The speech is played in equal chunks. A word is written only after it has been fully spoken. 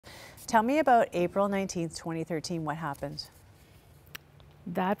Tell me about April 19th, 2013. What happened?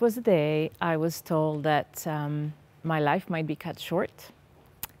 That was the day I was told that my life might be cut short.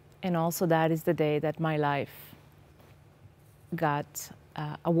 And also that is the day that my life got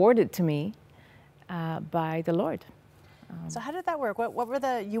awarded to me by the Lord. So how did that work? What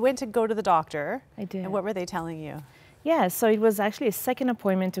were you went to go to the doctor. I did. And what were they telling you? Yeah, so it was actually a second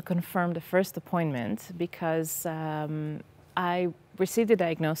appointment to confirm the first appointment because I received a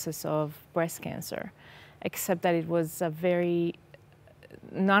diagnosis of breast cancer, except that it was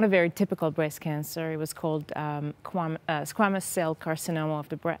not a very typical breast cancer. It was called squamous cell carcinoma of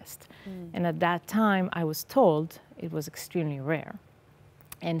the breast. And at that time, I was told it was extremely rare.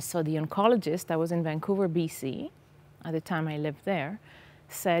 And so the oncologist, I was in Vancouver, BC, at the time I lived there,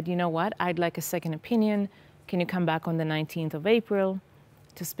 said, you know what, I'd like a second opinion. Can you come back on the 19th of April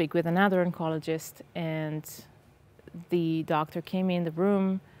to speak with another oncologist? And the doctor came in the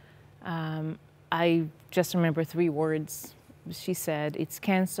room. I just remember 3 words. She said, it's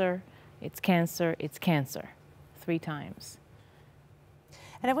cancer, it's cancer, it's cancer, 3 times.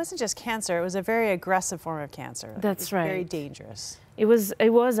 And it wasn't just cancer, it was a very aggressive form of cancer. That's right. Very dangerous. It was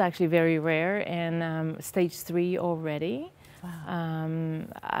actually very rare and stage 3 already. Wow.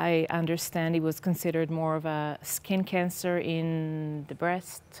 I understand it was considered more of a skin cancer in the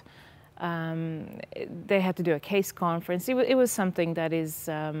breast. They had to do a case conference. It was something that is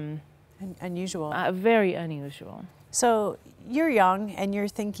unusual. Very unusual. So you're young and you're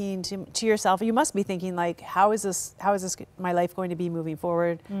thinking to yourself, you must be thinking like, how is this my life going to be moving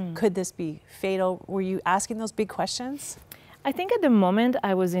forward? Could this be fatal? Were you asking those big questions? I think at the moment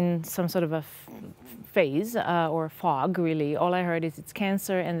I was in some sort of a phase or fog, really. All I heard is it's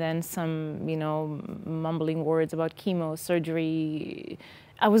cancer, and then some, mumbling words about chemo, surgery.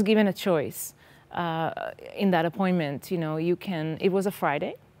 I was given a choice in that appointment. It was a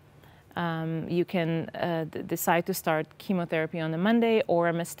Friday. You can decide to start chemotherapy on the Monday or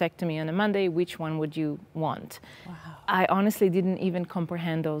a mastectomy on the Monday. Which one would you want? Wow. I honestly didn't even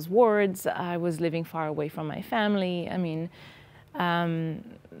comprehend those words. I was living far away from my family. I mean,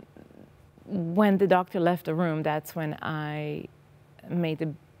 when the doctor left the room, that's when I made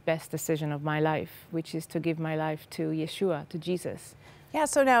the best decision of my life, which is to give my life to Yeshua, to Jesus. Yeah,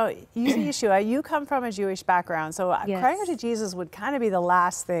 so now, you see Yeshua, you come from a Jewish background, so yes. Crying out to Jesus would kind of be the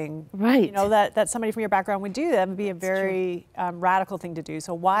last thing, right? That somebody from your background would do. That would be a very radical thing to do.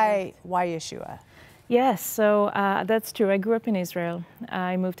 So why Yeshua? Yes, so that's true. I grew up in Israel.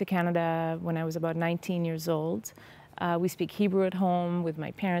 I moved to Canada when I was about 19 years old. We speak Hebrew at home with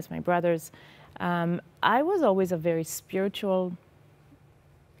my parents, my brothers. I was always a very spiritual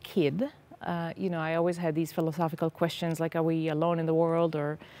kid. I always had these philosophical questions like, are we alone in the world,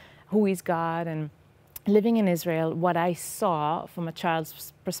 or who is God? And living in Israel, what I saw from a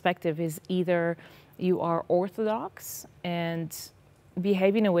child's perspective is either you are Orthodox and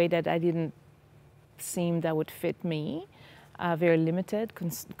behave in a way that I didn't seem that would fit me, very limited,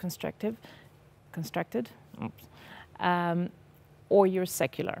 constructed, or you're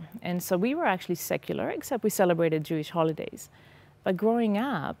secular. And so we were actually secular, except we celebrated Jewish holidays. But growing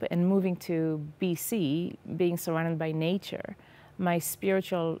up and moving to BC, being surrounded by nature, my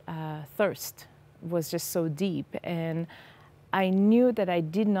spiritual thirst was just so deep. And I knew that I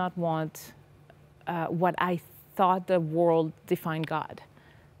did not want what I thought the world defined God.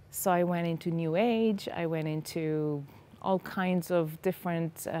 So I went into New Age, I went into all kinds of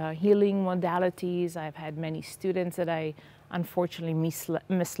different healing modalities. I've had many students that I unfortunately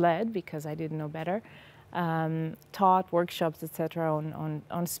misled because I didn't know better. Taught workshops, etc.,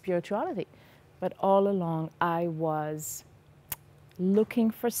 on spirituality. But all along, I was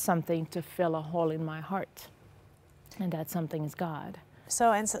looking for something to fill a hole in my heart. And that something is God.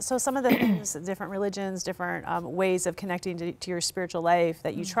 So some of the things, different religions, different ways of connecting to your spiritual life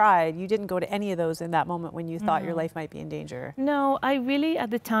that you tried, you didn't go to any of those in that moment when you thought your life might be in danger. No, I really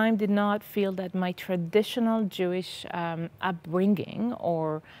at the time did not feel that my traditional Jewish upbringing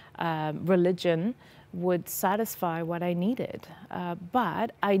or religion would satisfy what I needed.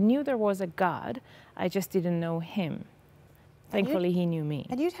 But I knew there was a God, I just didn't know Him. Thankfully, He knew me.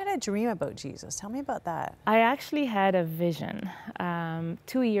 And you'd had a dream about Jesus. Tell me about that. I actually had a vision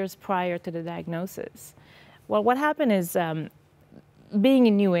 2 years prior to the diagnosis. Well, what happened is, being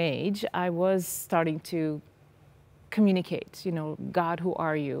in New Age, I was starting to communicate, God, who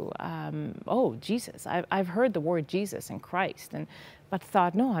are you? Oh, Jesus. I've heard the word Jesus and Christ, but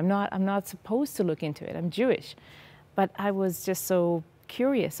thought, no, I'm not supposed to look into it. I'm Jewish. But I was just so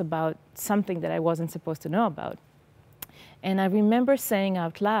curious about something that I wasn't supposed to know about. And I remember saying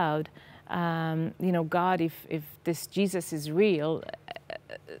out loud, God, if this Jesus is real,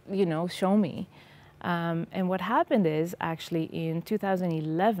 you know, show me. And what happened is actually in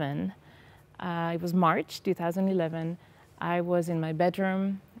 2011, it was March 2011, I was in my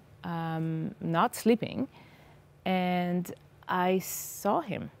bedroom, not sleeping, and I saw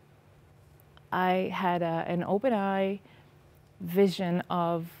him. I had an open eye vision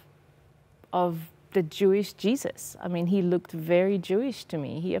of the Jewish Jesus. I mean, he looked very Jewish to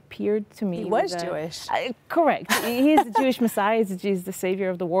me. He appeared to me. He was Jewish. Correct. He's the Jewish Messiah. He's the Savior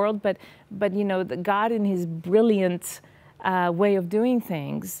of the world. But you know, the God in His brilliant way of doing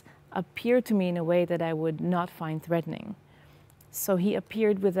things appeared to me in a way that I would not find threatening. So He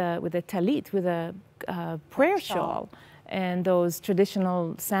appeared with a talit, with a prayer shawl, and those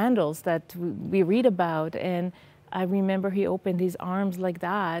traditional sandals that we read about. And I remember He opened His arms like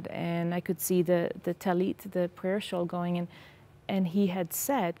that, and I could see the talit, the prayer shawl going in, and He had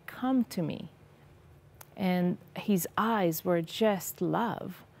said, "Come to me." And His eyes were just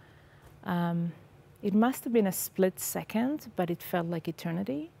love. It must have been a split second, but it felt like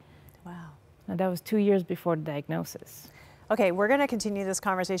eternity. Wow. And that was 2 years before the diagnosis. Okay, we're going to continue this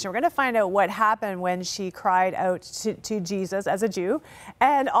conversation. We're going to find out what happened when she cried out to Jesus as a Jew,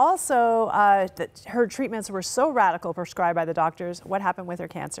 and also that her treatments were so radical prescribed by the doctors. What happened with her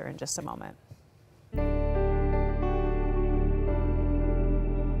cancer in just a moment.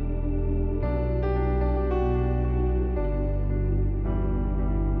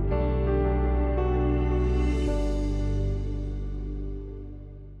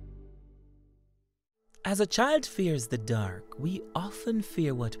 As a child fears the dark, we often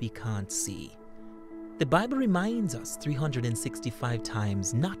fear what we can't see. The Bible reminds us 365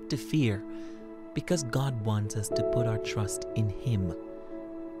 times not to fear, because God wants us to put our trust in Him.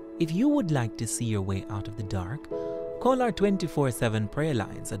 If you would like to see your way out of the dark, call our 24/7 prayer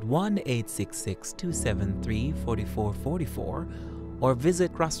lines at 1-866-273-4444 or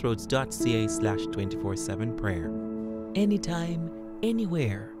visit crossroads.ca/247prayer. Anytime,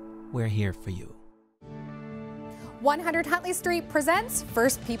 anywhere, we're here for you. 100 Huntley Street presents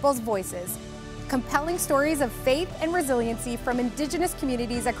First People's Voices, compelling stories of faith and resiliency from Indigenous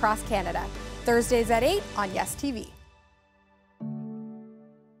communities across Canada. Thursdays at 8 on Yes TV.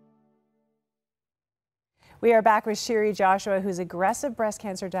 We are back with Shiri Joshua, whose aggressive breast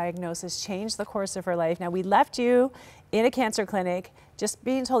cancer diagnosis changed the course of her life. Now, we left you in a cancer clinic, just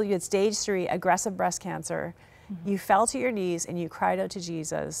being told you had stage 3 aggressive breast cancer. You fell to your knees and you cried out to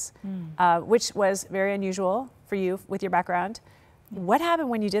Jesus, which was very unusual for you with your background. What happened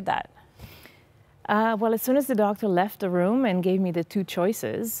when you did that? Well, as soon as the doctor left the room and gave me the 2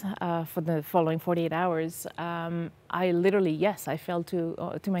 choices for the following 48 hours, I literally, yes, I fell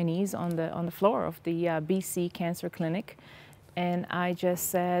to my knees on the floor of the BC Cancer Clinic, and I just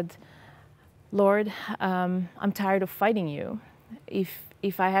said, Lord, I'm tired of fighting you.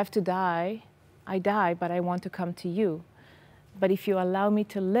 If I have to die, I die, but I want to come to you. But if you allow me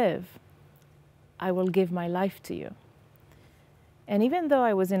to live, I will give my life to you. And even though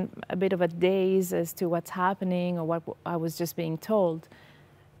I was in a bit of a daze as to what's happening or what I was just being told,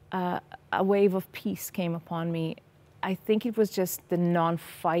 a wave of peace came upon me. I think it was just the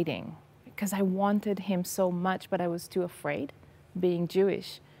non-fighting, because I wanted Him so much, but I was too afraid, being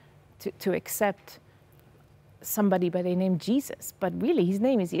Jewish, to accept somebody by the name Jesus. But really, His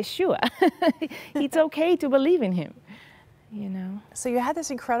name is Yeshua. It's okay to believe in Him, you know. So you had this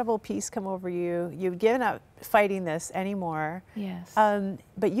incredible peace come over you. You've given up fighting this anymore. Yes.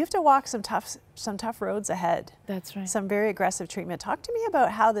 But you have to walk some tough roads ahead. That's right. Some very aggressive treatment. Talk to me about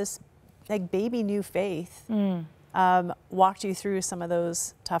how this like baby new faith walked you through some of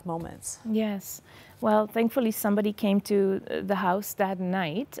those tough moments. Yes. Well, thankfully somebody came to the house that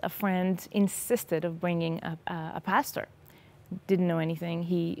night. A friend insisted of bringing a pastor. Didn't know anything.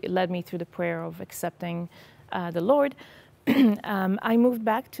 He led me through the prayer of accepting the Lord. I moved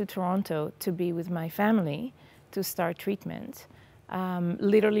back to Toronto to be with my family to start treatment.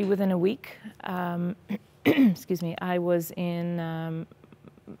 Literally within a week, excuse me, I was in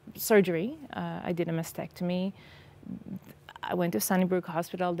surgery. I did a mastectomy. I went to Sunnybrook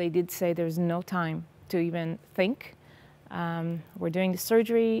Hospital. They did say there's no time to even think. We're doing the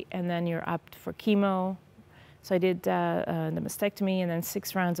surgery and then you're up for chemo. So I did the mastectomy and then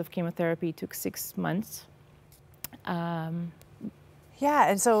 6 rounds of chemotherapy. It took 6 months. Yeah,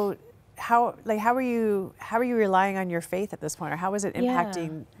 and so how are you relying on your faith at this point, or how is it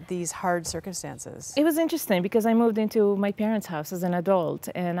impacting these hard circumstances? It was interesting because I moved into my parents' house as an adult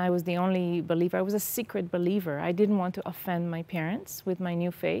and I was the only believer. I was a secret believer. I didn't want to offend my parents with my new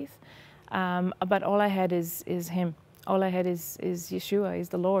faith, but all I had is Him. All I had is Yeshua, is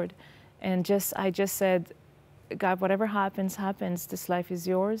the Lord. And I just said, God, whatever happens, happens. This life is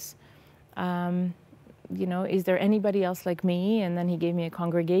yours. You know, is there anybody else like me? And then he gave me a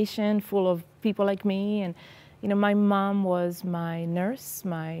congregation full of people like me. And, you know, my mom was my nurse,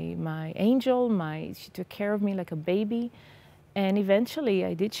 my angel, she took care of me like a baby. And eventually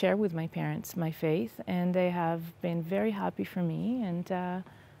I did share with my parents my faith, and they have been very happy for me, and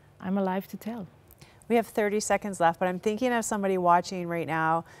I'm alive to tell. We have 30 seconds left, but I'm thinking of somebody watching right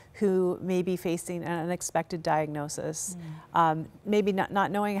now who may be facing an unexpected diagnosis, maybe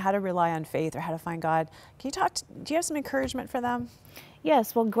not knowing how to rely on faith or how to find God. Can you talk, do you have some encouragement for them?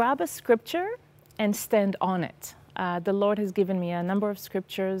 Yes, well, grab a scripture and stand on it. The Lord has given me a number of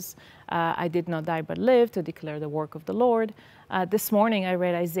scriptures. I did not die but live to declare the work of the Lord. This morning I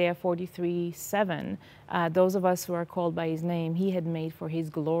read Isaiah 43:7. Those of us who are called by his name, he had made for his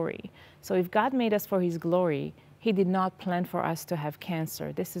glory. So if God made us for his glory, he did not plan for us to have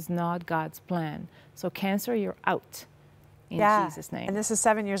cancer. This is not God's plan. So cancer, you're out in Jesus' name. And this is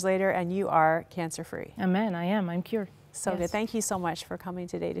 7 years later, and you are cancer-free. Amen, I am. I'm cured. So good. Thank you so much for coming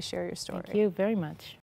today to share your story. Thank you very much.